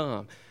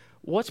some.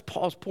 What's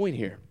Paul's point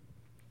here?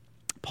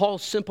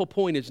 Paul's simple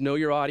point is know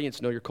your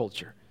audience, know your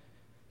culture.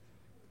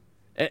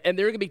 And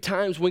there are going to be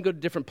times when we go to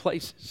different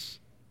places.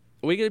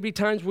 We're going to be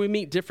times when we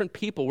meet different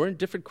people. We're in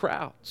different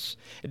crowds.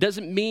 It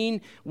doesn't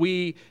mean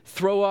we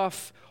throw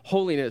off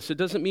holiness. It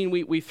doesn't mean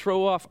we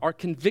throw off our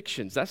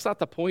convictions. That's not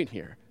the point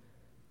here.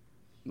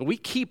 We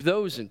keep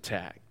those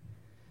intact.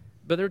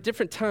 But there are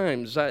different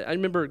times. I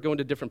remember going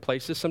to different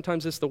places.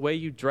 Sometimes it's the way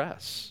you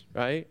dress,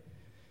 right?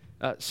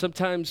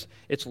 Sometimes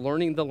it's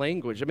learning the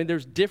language. I mean,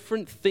 there's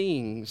different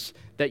things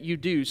that you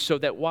do so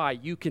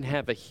that you can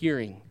have a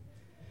hearing,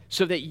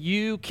 so that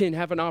you can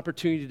have an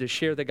opportunity to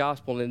share the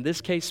gospel. And in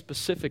this case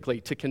specifically,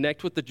 to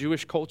connect with the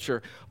Jewish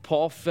culture,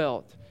 Paul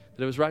felt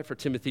that it was right for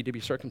Timothy to be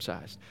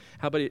circumcised.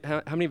 How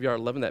many of you are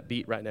loving that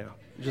beat right now?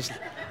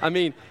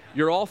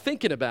 You're all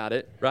thinking about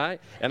it,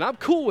 right? And I'm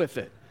cool with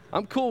it.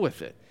 I'm cool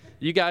with it.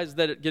 You guys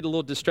that get a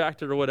little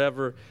distracted or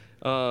whatever,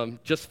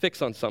 just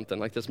fix on something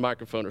like this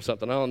microphone or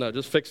something. I don't know.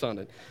 Just fix on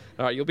it.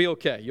 All right, you'll be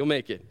okay. You'll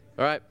make it.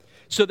 All right?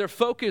 So they're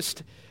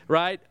focused,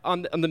 right,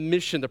 on the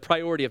mission, the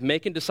priority of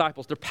making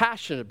disciples. They're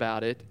passionate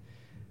about it.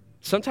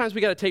 Sometimes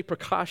we got to take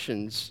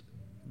precautions,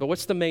 but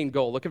what's the main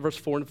goal? Look at verse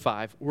 4 and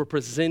 5. We're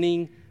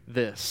presenting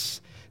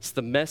this. It's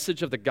the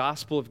message of the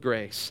gospel of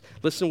grace.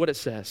 Listen to what it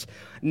says.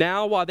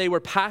 Now, while they were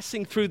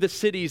passing through the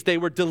cities, they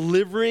were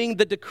delivering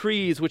the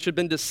decrees which had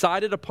been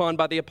decided upon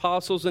by the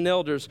apostles and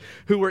elders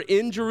who were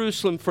in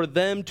Jerusalem for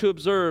them to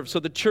observe. So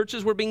the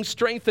churches were being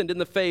strengthened in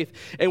the faith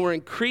and were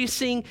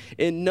increasing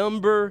in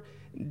number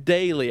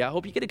daily. I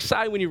hope you get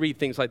excited when you read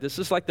things like this.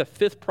 This is like the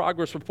 5th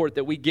progress report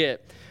that we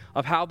get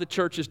of how the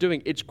church is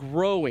doing. It's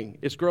growing.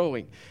 It's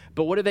growing.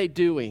 But what are they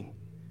doing?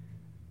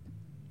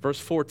 Verse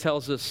 4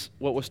 tells us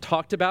what was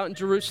talked about in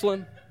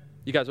Jerusalem.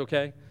 You guys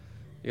okay?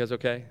 You guys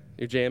okay?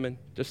 You're jamming?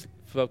 Just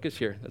focus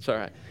here. That's all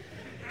right.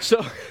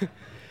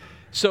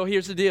 So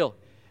here's the deal.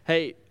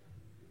 Hey,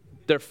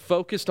 they're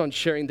focused on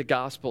sharing the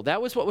gospel.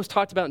 That was what was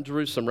talked about in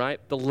Jerusalem, right?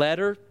 The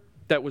letter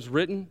that was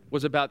written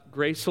was about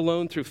grace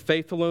alone, through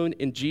faith alone,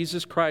 in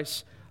Jesus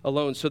Christ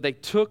alone. So they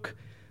took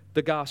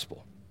the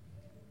gospel.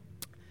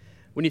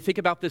 When you think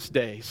about this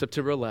day,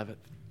 September 11th,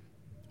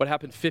 what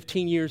happened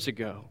 15 years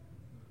ago,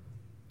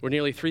 where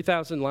nearly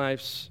 3,000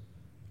 lives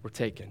were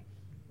taken,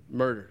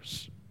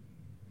 murders.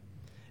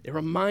 It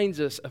reminds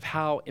us of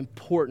how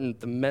important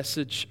the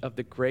message of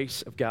the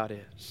grace of God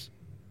is.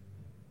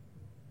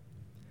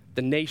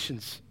 The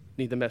nations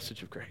need the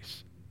message of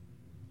grace.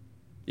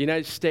 The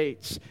United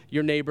States,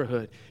 your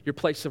neighborhood, your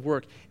place of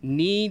work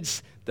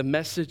needs the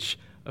message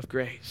of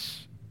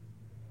grace.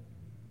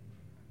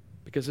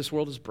 Because this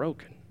world is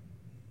broken.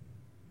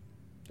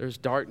 There's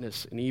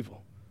darkness and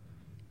evil.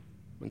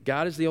 And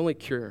God is the only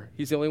cure.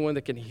 He's the only one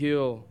that can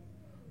heal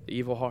the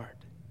evil heart.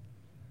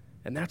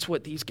 And that's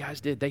what these guys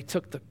did. They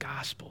took the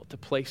gospel to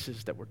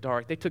places that were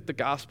dark. They took the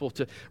gospel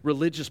to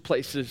religious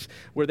places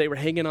where they were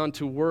hanging on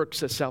to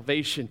works of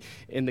salvation.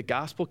 And the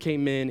gospel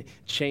came in,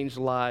 changed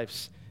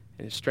lives,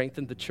 and it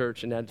strengthened the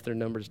church and added to their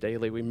numbers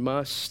daily. We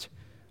must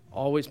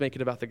always make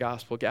it about the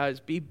gospel. Guys,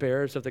 be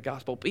bearers of the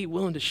gospel. Be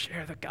willing to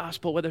share the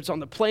gospel, whether it's on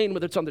the plane,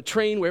 whether it's on the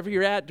train, wherever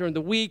you're at during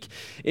the week,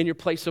 in your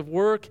place of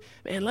work.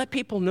 Man, let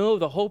people know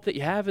the hope that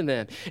you have in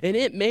them. And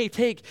it may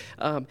take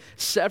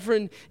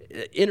several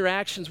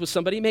interactions with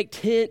somebody. It may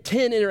take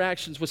 10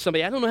 interactions with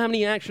somebody. I don't know how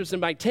many actions it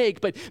might take,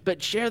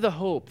 but share the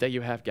hope that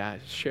you have, guys.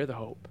 Share the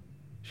hope.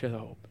 Share the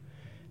hope.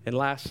 And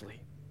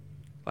lastly,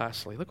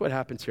 look what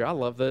happens here. I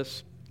love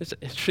this. It's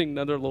interesting,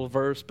 another little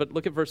verse, but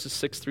look at verses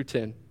 6 through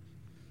 10.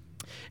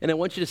 And I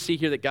want you to see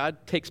here that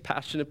God takes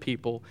passionate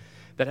people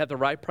that have the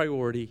right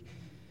priority,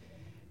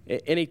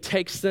 and he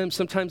takes them.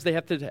 Sometimes they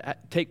have to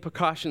take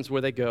precautions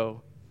where they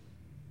go.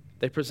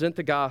 They present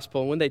the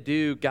gospel, and when they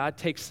do, God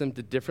takes them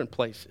to different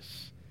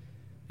places,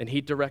 and he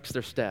directs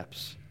their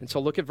steps. And so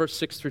look at verse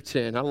 6 through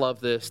 10. I love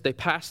this. They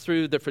passed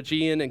through the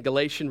Phrygian and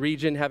Galatian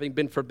region, having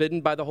been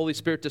forbidden by the Holy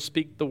Spirit to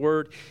speak the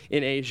word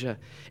in Asia.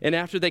 And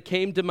after they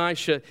came to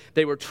Mysia,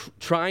 they were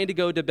trying to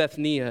go to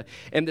Bithynia,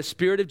 and the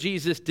Spirit of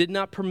Jesus did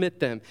not permit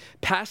them.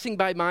 Passing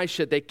by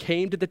Mysia, they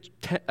came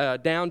to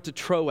down to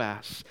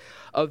Troas.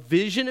 A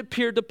vision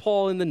appeared to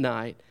Paul in the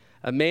night.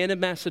 A man of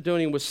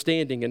Macedonia was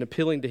standing and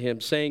appealing to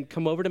him, saying,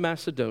 "Come over to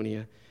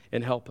Macedonia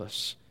and help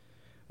us."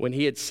 When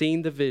he had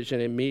seen the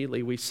vision,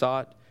 immediately we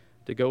sought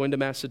to go into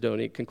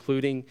Macedonia,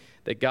 concluding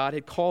that God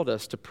had called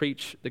us to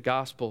preach the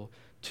gospel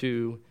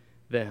to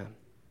them.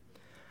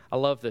 I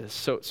love this.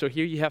 So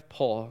here you have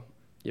Paul,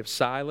 you have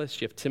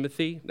Silas, you have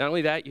Timothy. Not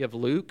only that, you have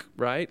Luke,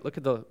 right? Look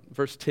at the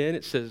verse 10.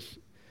 It says,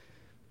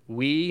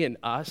 we and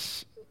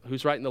us.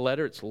 Who's writing the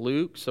letter? It's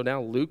Luke. So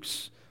now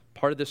Luke's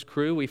part of this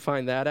crew. We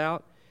find that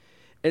out.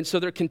 And so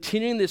they're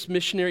continuing this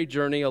missionary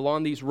journey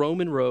along these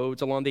Roman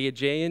roads, along the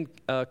Aegean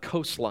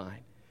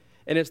coastline.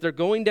 And as they're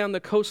going down the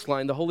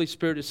coastline, the Holy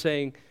Spirit is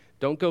saying,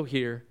 don't go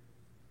here.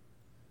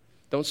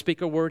 Don't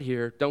speak a word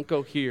here. Don't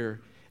go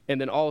here. And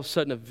then all of a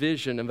sudden a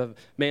vision of a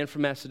man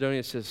from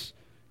Macedonia says,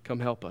 come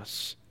help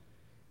us.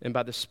 And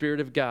by the Spirit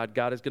of God,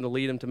 God is going to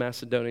lead them to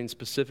Macedonia, and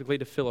specifically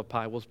to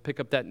Philippi. We'll pick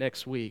up that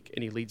next week,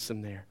 and he leads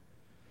them there.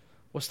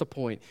 What's the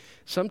point?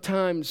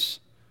 Sometimes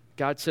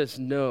God says,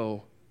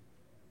 no,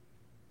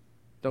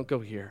 don't go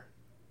here.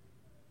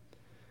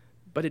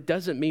 But it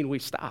doesn't mean we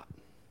stop.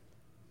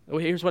 Well,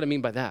 here's what I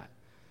mean by that.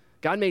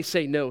 God may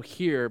say no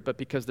here, but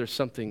because there's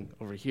something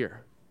over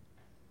here.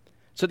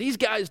 So these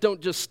guys don't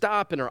just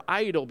stop and are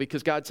idle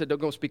because God said, don't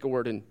go speak a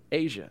word in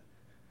Asia.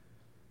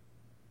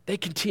 They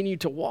continue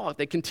to walk.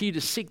 They continue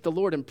to seek the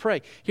Lord and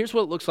pray. Here's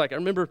what it looks like. I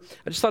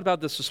just thought about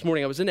this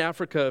morning. I was in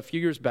Africa a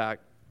few years back,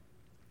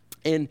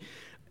 and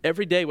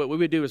every day what we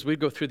would do is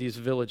we'd go through these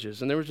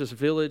villages, and there was just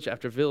village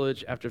after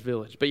village after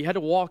village, but you had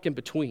to walk in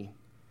between.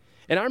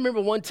 And I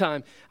remember one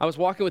time I was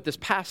walking with this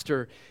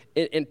pastor,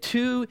 and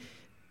two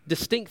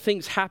distinct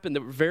things happened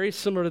that were very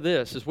similar to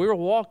this. As we were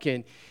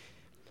walking,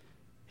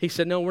 he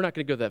said, no, we're not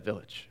going to go to that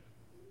village.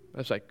 I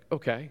was like,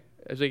 okay.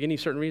 I was like, any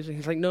certain reason?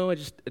 He's like, no, I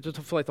just don't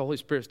feel like the Holy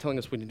Spirit is telling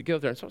us we need to go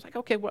there. And so I was like,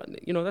 okay, well,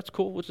 that's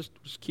cool. We'll just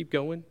keep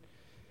going.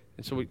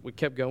 And so we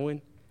kept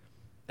going.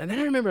 And then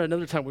I remember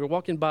another time we were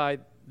walking by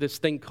this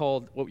thing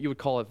called what you would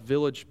call a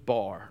village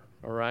bar,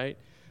 all right?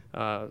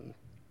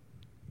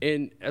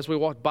 And as we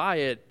walked by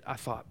it, I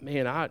thought,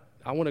 man, I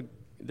want to,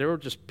 there were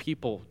just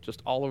people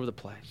just all over the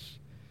place.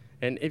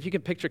 And if you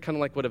can picture kind of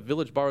like what a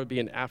village bar would be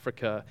in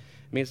Africa,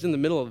 I mean, it's in the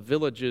middle of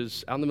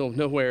villages, out in the middle of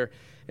nowhere,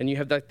 and you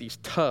have like these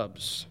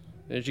tubs.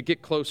 And as you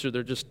get closer,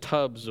 they're just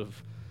tubs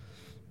of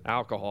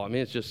alcohol. I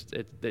mean, it's just,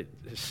 it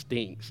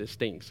stinks. It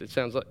stinks. It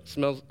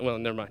smells, well,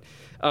 never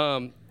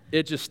mind.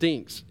 It just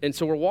stinks. And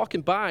so we're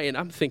walking by, and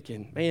I'm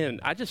thinking, man,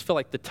 I just feel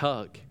like the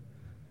tug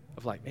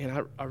of like,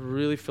 man, I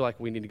really feel like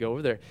we need to go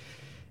over there.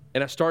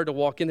 And I started to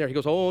walk in there. He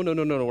goes, oh, no,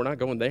 we're not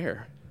going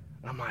there.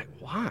 And I'm like,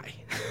 why?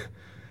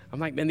 I'm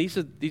like, man, these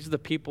are the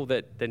people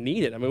that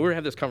need it. I mean, we were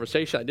having this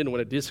conversation. I didn't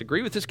want to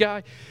disagree with this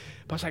guy.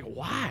 But I was like,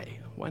 why?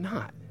 Why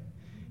not?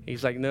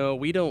 He's like, no,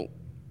 we don't,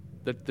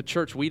 the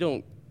church, we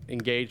don't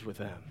engage with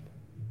them.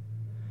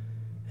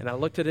 And I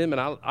looked at him, and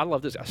I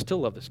love this. I still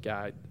love this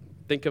guy.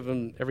 I think of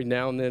him every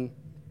now and then.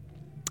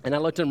 And I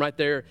looked at him right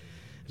there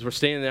as we're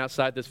standing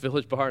outside this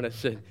village bar, and I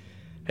said,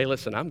 hey,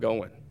 listen, I'm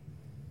going.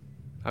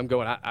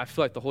 I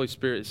feel like the Holy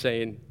Spirit is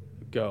saying,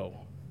 go.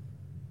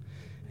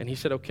 And he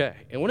said, okay.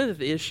 And one of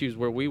the issues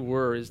where we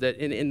were is that,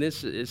 and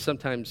this is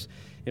sometimes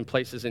in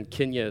places in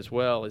Kenya as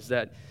well, is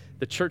that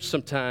the church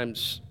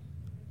sometimes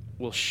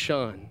will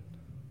shun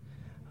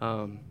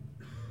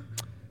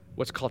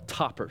what's called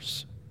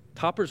toppers.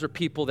 Toppers are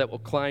people that will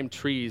climb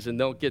trees and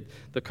they'll get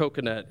the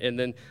coconut, and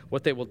then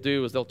what they will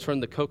do is they'll turn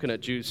the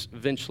coconut juice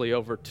eventually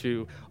over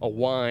to a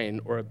wine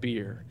or a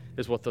beer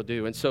is what they'll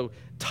do. And so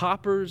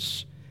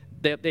toppers,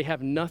 they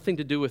have nothing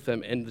to do with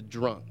them, and the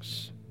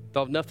drunks,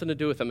 they'll have nothing to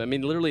do with them. I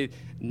mean, literally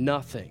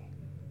nothing.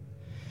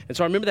 And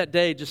so I remember that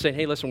day just saying,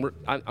 hey, listen,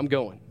 I'm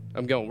going.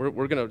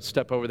 We're going to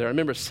step over there. I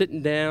remember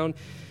sitting down,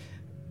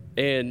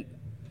 and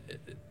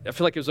I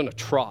feel like it was in a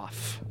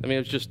trough. I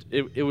mean,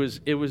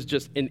 it was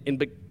just in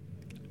big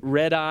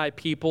red-eye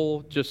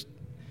people,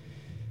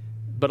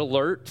 but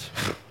alert,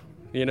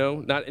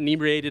 not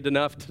inebriated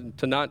enough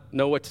to not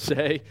know what to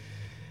say.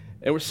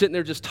 And we're sitting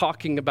there just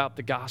talking about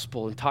the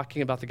gospel. And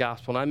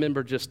I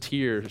remember just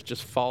tears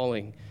just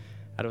falling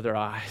out of their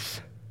eyes.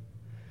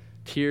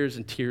 Tears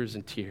and tears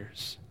and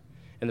tears.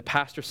 And the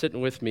pastor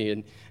sitting with me,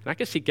 and I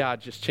could see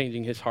God just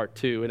changing his heart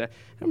too. And I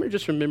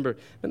remember,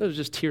 and there was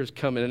just tears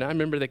coming. And I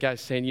remember that guy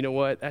saying, you know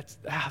what, that's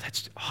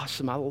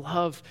awesome. I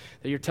love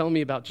that you're telling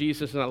me about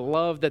Jesus, and I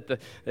love that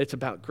it's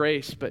about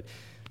grace, but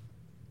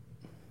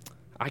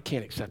I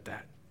can't accept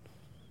that.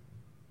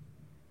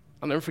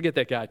 I'll never forget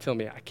that guy telling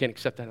me, I can't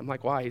accept that. I'm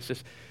like, why? He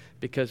says,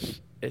 because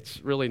it's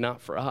really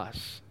not for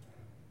us.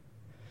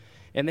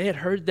 And they had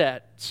heard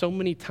that so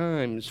many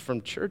times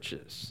from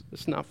churches.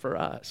 It's not for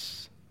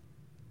us.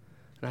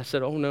 And I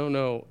said, oh,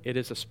 no, it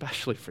is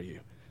especially for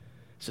you.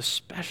 It's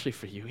especially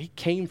for you. He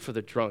came for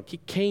the drunk. He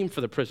came for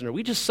the prisoner.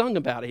 We just sung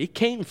about it. He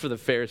came for the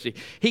Pharisee.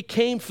 He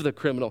came for the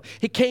criminal.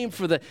 He came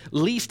for the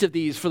least of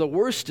these, for the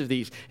worst of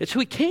these. It's who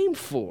he came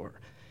for.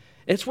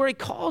 It's where he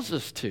calls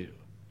us to.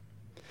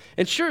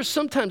 And sure,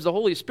 sometimes the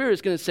Holy Spirit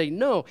is going to say,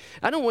 no,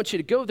 I don't want you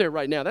to go there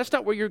right now. That's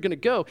not where you're going to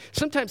go.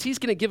 Sometimes he's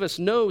going to give us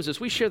no's as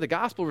we share the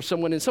gospel with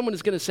someone, and someone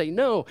is going to say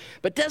no.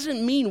 But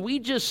doesn't mean we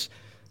just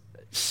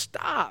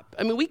stop.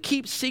 I mean, we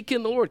keep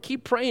seeking the Lord,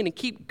 keep praying, and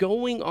keep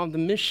going on the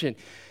mission.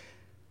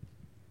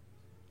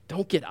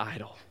 Don't get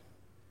idle.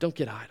 Don't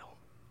get idle.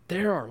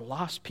 There are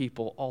lost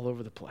people all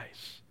over the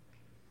place.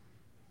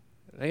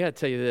 And I got to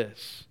tell you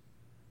this.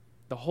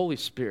 The Holy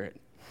Spirit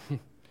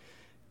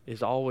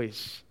is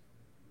always,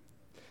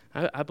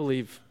 I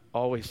believe,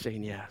 always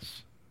saying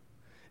yes.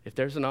 If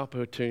there's an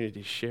opportunity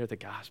to share the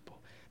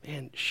gospel,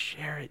 man,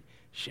 share it.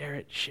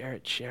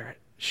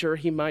 Sure,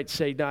 he might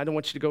say, no, I don't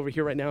want you to go over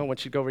here right now. I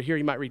want you to go over here.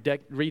 He might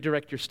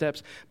redirect your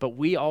steps. But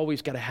we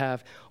always got to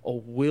have a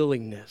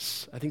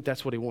willingness. I think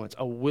that's what he wants,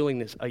 a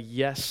willingness, a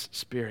yes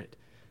spirit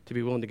to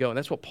be willing to go. And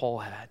that's what Paul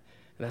had.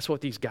 And that's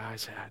what these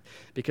guys had.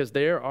 Because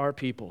there are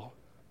people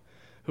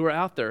who are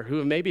out there who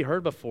have maybe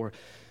heard before,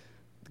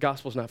 the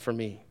gospel's not for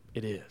me.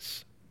 It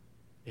is.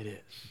 It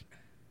is.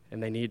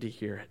 And they need to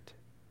hear it.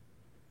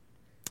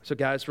 So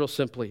guys, real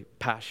simply,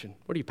 passion.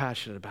 What are you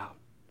passionate about?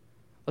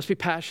 Let's be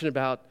passionate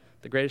about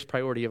the greatest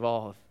priority of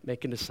all, of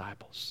making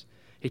disciples.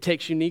 He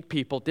takes unique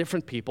people,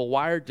 different people,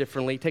 wired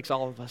differently. He takes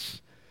all of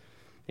us.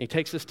 And he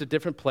takes us to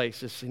different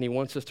places, and he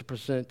wants us to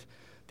present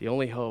the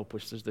only hope,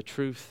 which is the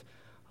truth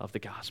of the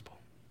gospel.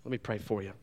 Let me pray for you.